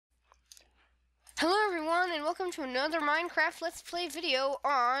Hello everyone and welcome to another Minecraft Let's Play video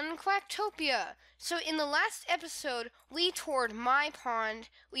on Quacktopia. So in the last episode, we toured my pond,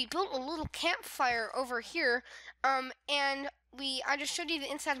 we built a little campfire over here, and I just showed you the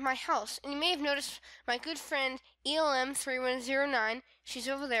inside of my house. And you may have noticed my good friend ELM3109, she's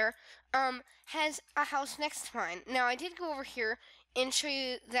over there, has a house next to mine. Now I did go over here and show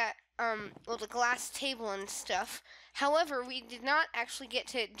you that the glass table and stuff. However, we did not actually get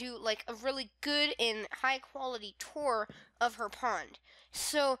to do like a really good and high quality tour of her pond.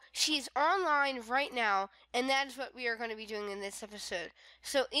 So she's online right now, and that is what we are going to be doing in this episode.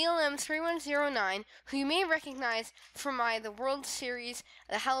 So ELM3109, who you may recognize from the World Series,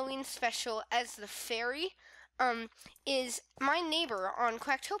 the Halloween special as the fairy, is my neighbor on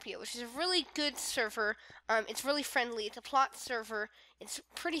Quacktopia, which is a really good server. It's really friendly. It's a plot server. It's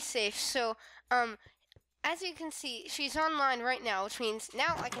pretty safe. So, as you can see, she's online right now, which means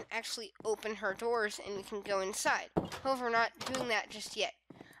now I can actually open her doors and we can go inside. However, we're not doing that just yet.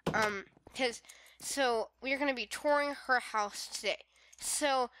 So we're going to be touring her house today.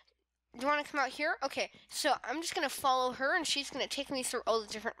 So, do you want to come out here? Okay, so I'm just going to follow her, and she's going to take me through all the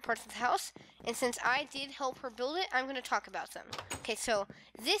different parts of the house. And since I did help her build it, I'm going to talk about them. Okay, so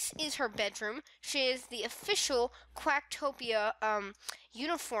this is her bedroom. She has the official Quacktopia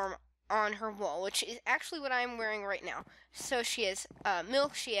uniform on her wall, which is actually what I'm wearing right now. So she has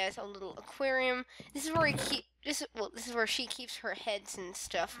milk. She has a little aquarium. This is where this is where she keeps her heads and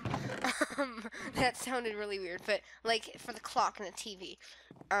stuff. That sounded really weird, but like for the clock and the TV.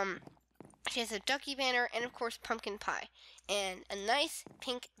 She has a ducky banner and, of course, pumpkin pie. And a nice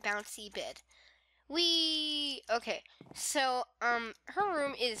pink bouncy bed. Okay, so, her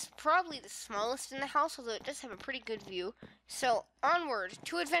room is probably the smallest in the house, although it does have a pretty good view. So, onward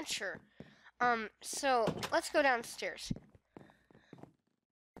to adventure. So, let's go downstairs.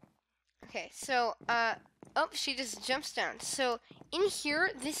 Okay, so, oh, she just jumps down. So, in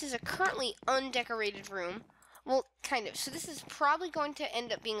here, this is a currently undecorated room. Well, kind of. So this is probably going to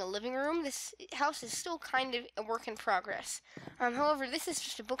end up being a living room. This house is still kind of a work in progress. However, this is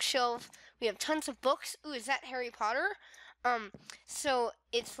just a bookshelf. We have tons of books. Ooh, is that Harry Potter? So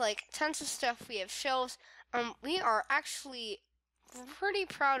it's like tons of stuff. We have shelves. We are actually pretty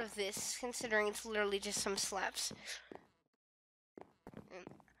proud of this, considering it's literally just some slabs.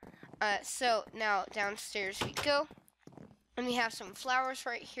 So now downstairs we go. And we have some flowers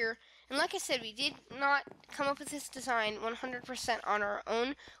right here. And like I said, we did not come up with this design 100% on our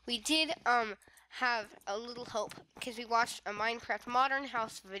own. We did have a little help because we watched a Minecraft Modern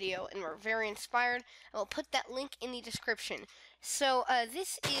House video and we're very inspired. And we'll put that link in the description. So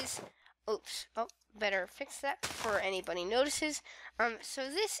this is... Oops. Oh, better fix that before anybody notices. So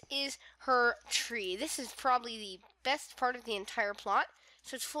this is her tree. This is probably the best part of the entire plot.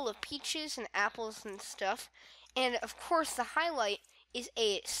 So it's full of peaches and apples and stuff. And, of course, the highlight is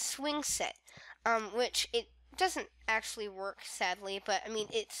a swing set, which it doesn't actually work, sadly, but, I mean,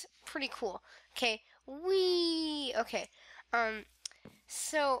 it's pretty cool. Okay, okay,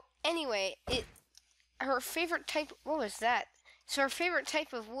 so, anyway, her favorite type, what was that? So her favorite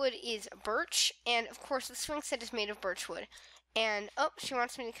type of wood is birch, and, of course, the swing set is made of birch wood. And, oh, she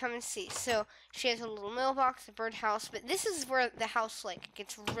wants me to come and see. So, she has a little mailbox, a birdhouse, but this is where the house, like,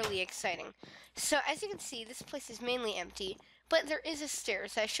 gets really exciting. So, as you can see, this place is mainly empty, but there is a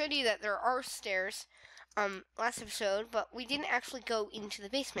stairs. I showed you that there are stairs, last episode, but we didn't actually go into the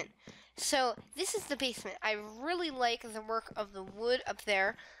basement. So, this is the basement. I really like the work of the wood up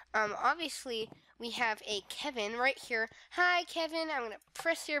there. Obviously, we have a Kevin right here. Hi, Kevin, I'm gonna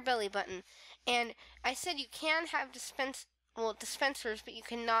press your belly button. And I said you can have dispensers, but you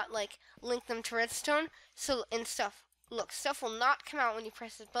cannot, like, link them to redstone, and stuff. Look, stuff will not come out when you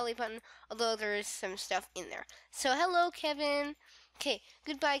press the belly button, although there is some stuff in there. So, hello, Kevin. Okay,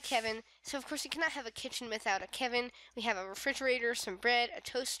 goodbye, Kevin. So, of course, you cannot have a kitchen without a Kevin. We have a refrigerator, some bread, a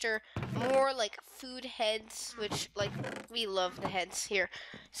toaster, more, like, food heads, which, like, we love the heads here.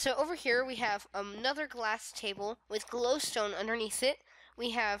 So, over here, we have another glass table with glowstone underneath it.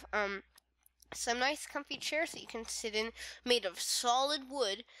 We have, some nice comfy chairs that you can sit in, made of solid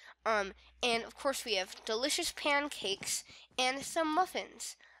wood, and of course we have delicious pancakes and some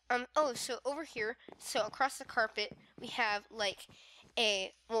muffins. So over here, so across the carpet, we have like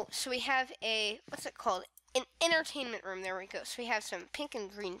we have what's it called? An entertainment room, there we go. So we have some pink and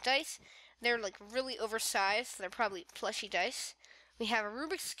green dice. They're like really oversized, they're probably plushy dice. We have a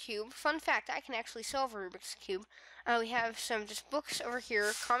Rubik's Cube. Fun fact, I can actually solve a Rubik's Cube. We have some just books over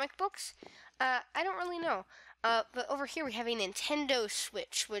here, comic books. I don't really know. But over here we have a Nintendo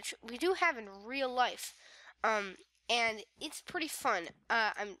Switch, which we do have in real life. And it's pretty fun.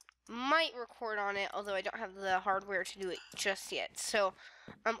 might record on it, although I don't have the hardware to do it just yet. So,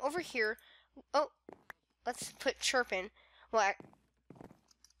 over here, oh, let's put chirp in. Well,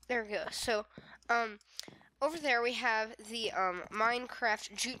 there we go. So, over there we have the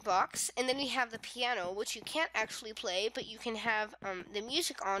Minecraft jukebox, and then we have the piano, which you can't actually play, but you can have the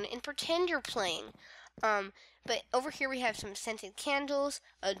music on and pretend you're playing. But over here we have some scented candles,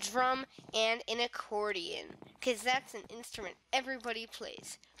 a drum, and an accordion, because that's an instrument everybody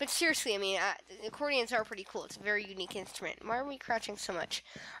plays. But seriously, I mean, accordions are pretty cool. It's a very unique instrument. Why are we crouching so much?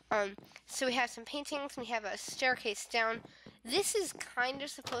 So we have some paintings, we have a staircase down. This is kind of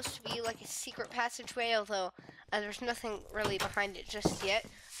supposed to be like a secret passageway, although there's nothing really behind it just yet.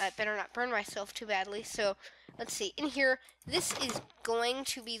 I better not burn myself too badly. So let's see. In here, this is going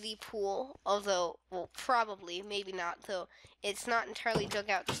to be the pool, although, well, probably, maybe not, though it's not entirely dug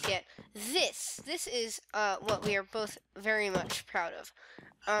out just yet. This is what we are both very much proud of.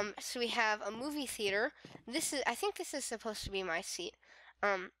 So we have a movie theater. I think this is supposed to be my seat.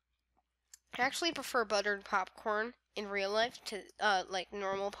 I actually prefer buttered popcorn in real life to like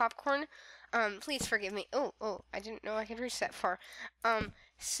normal popcorn. Please forgive me. Oh, I didn't know I could reach that far.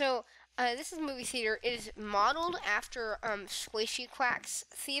 This is a movie theater. It is modeled after Sqaishey Quack's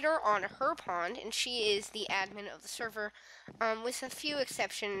theater on her pond, and she is the admin of the server, with a few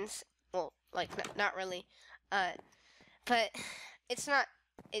exceptions. Well, like not really, but it's not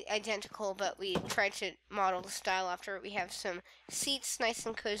identical, but we tried to model the style after it. We have some seats, nice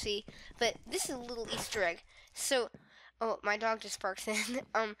and cozy, but this is a little Easter egg. So, oh, my dog just barked in.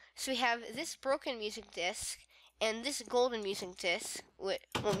 So we have this broken music disc and this golden music disc,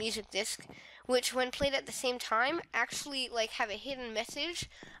 which when played at the same time actually like have a hidden message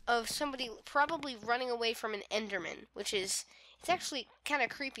of somebody probably running away from an Enderman, it's actually kind of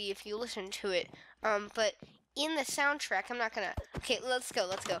creepy if you listen to it. But in the soundtrack, I'm not gonna. Okay, let's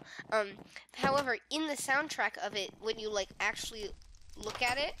go. However, in the soundtrack of it, when you like actually look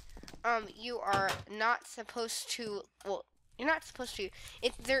at it, you are not supposed to. Well, you're not supposed to.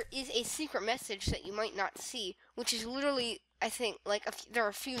 There is a secret message that you might not see, which is literally, I think, like there are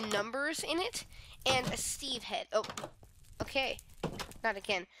a few numbers in it and a Steve head. Oh, okay, not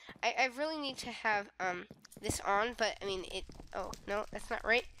again. I really need to have this on, but I mean it. Oh no, that's not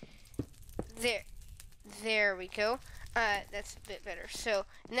right. There we go. That's a bit better. So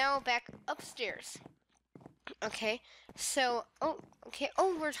now back upstairs. Okay. So okay.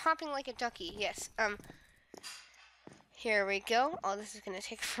 Oh, we're hopping like a ducky. Yes. Here we go. Oh, this is gonna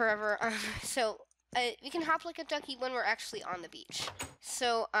take forever. We can hop like a ducky when we're actually on the beach.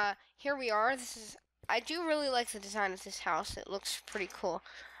 So here we are. I do really like the design of this house. It looks pretty cool.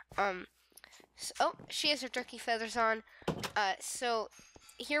 She has her ducky feathers on. So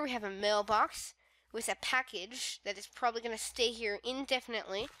here we have a mailbox with a package that is probably going to stay here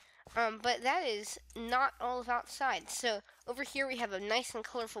indefinitely. But that is not all of outside. So over here we have a nice and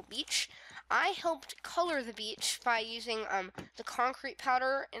colorful beach. I helped color the beach by using the concrete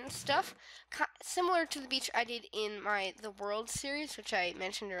powder and stuff, similar to the beach I did in the World series, which I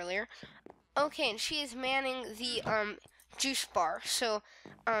mentioned earlier. Okay, and she is manning the juice bar. So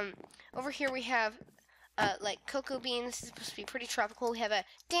over here we have like cocoa beans. This is supposed to be pretty tropical. We have a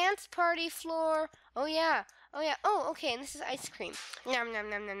dance party floor. Oh yeah. Oh, okay, and this is ice cream. Nom nom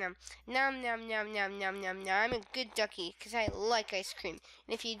nom nom nom. Nom nom nom nom nom nom nom. I'm a good ducky because I like ice cream.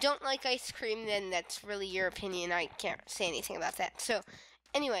 And if you don't like ice cream, then that's really your opinion. I can't say anything about that. So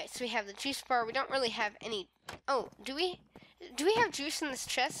anyway, so we have the juice bar. We don't really have any. Oh, do we have juice in this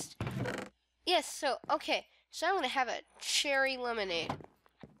chest? Yes. So okay. So I'm gonna have a cherry lemonade.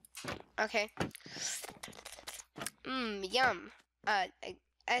 Okay. Yum.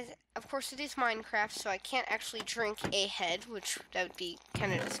 Of course, it is Minecraft, so I can't actually drink a head, which that would be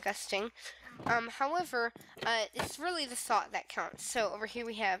kind of disgusting. However, it's really the thought that counts. So over here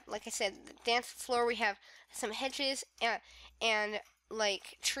we have, like I said, the dance floor. We have some hedges and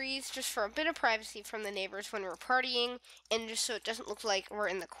like trees, just for a bit of privacy from the neighbors when we're partying, and just so it doesn't look like we're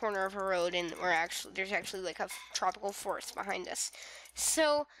in the corner of a road and there's actually like a tropical forest behind us.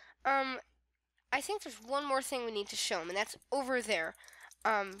 So, I think there's one more thing we need to show them, and that's over there,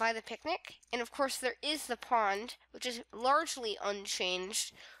 by the picnic. And of course there is the pond, which is largely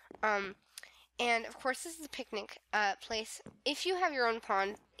unchanged. And of course this is the picnic place. If you have your own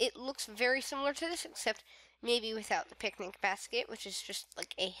pond, it looks very similar to this, except maybe without the picnic basket, which is just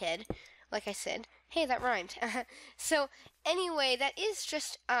like a head, like I said. Hey, that rhymed. So anyway, that is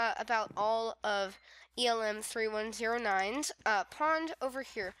just about all of ELM 3109's pond over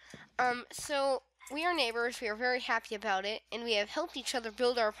here. So we are neighbors. We are very happy about it, and we have helped each other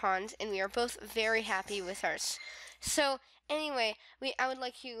build our ponds, and we are both very happy with ours. So anyway, I would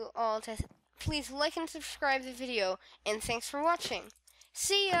like you all to please like and subscribe the video, and thanks for watching.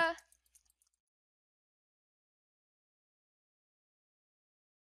 See ya!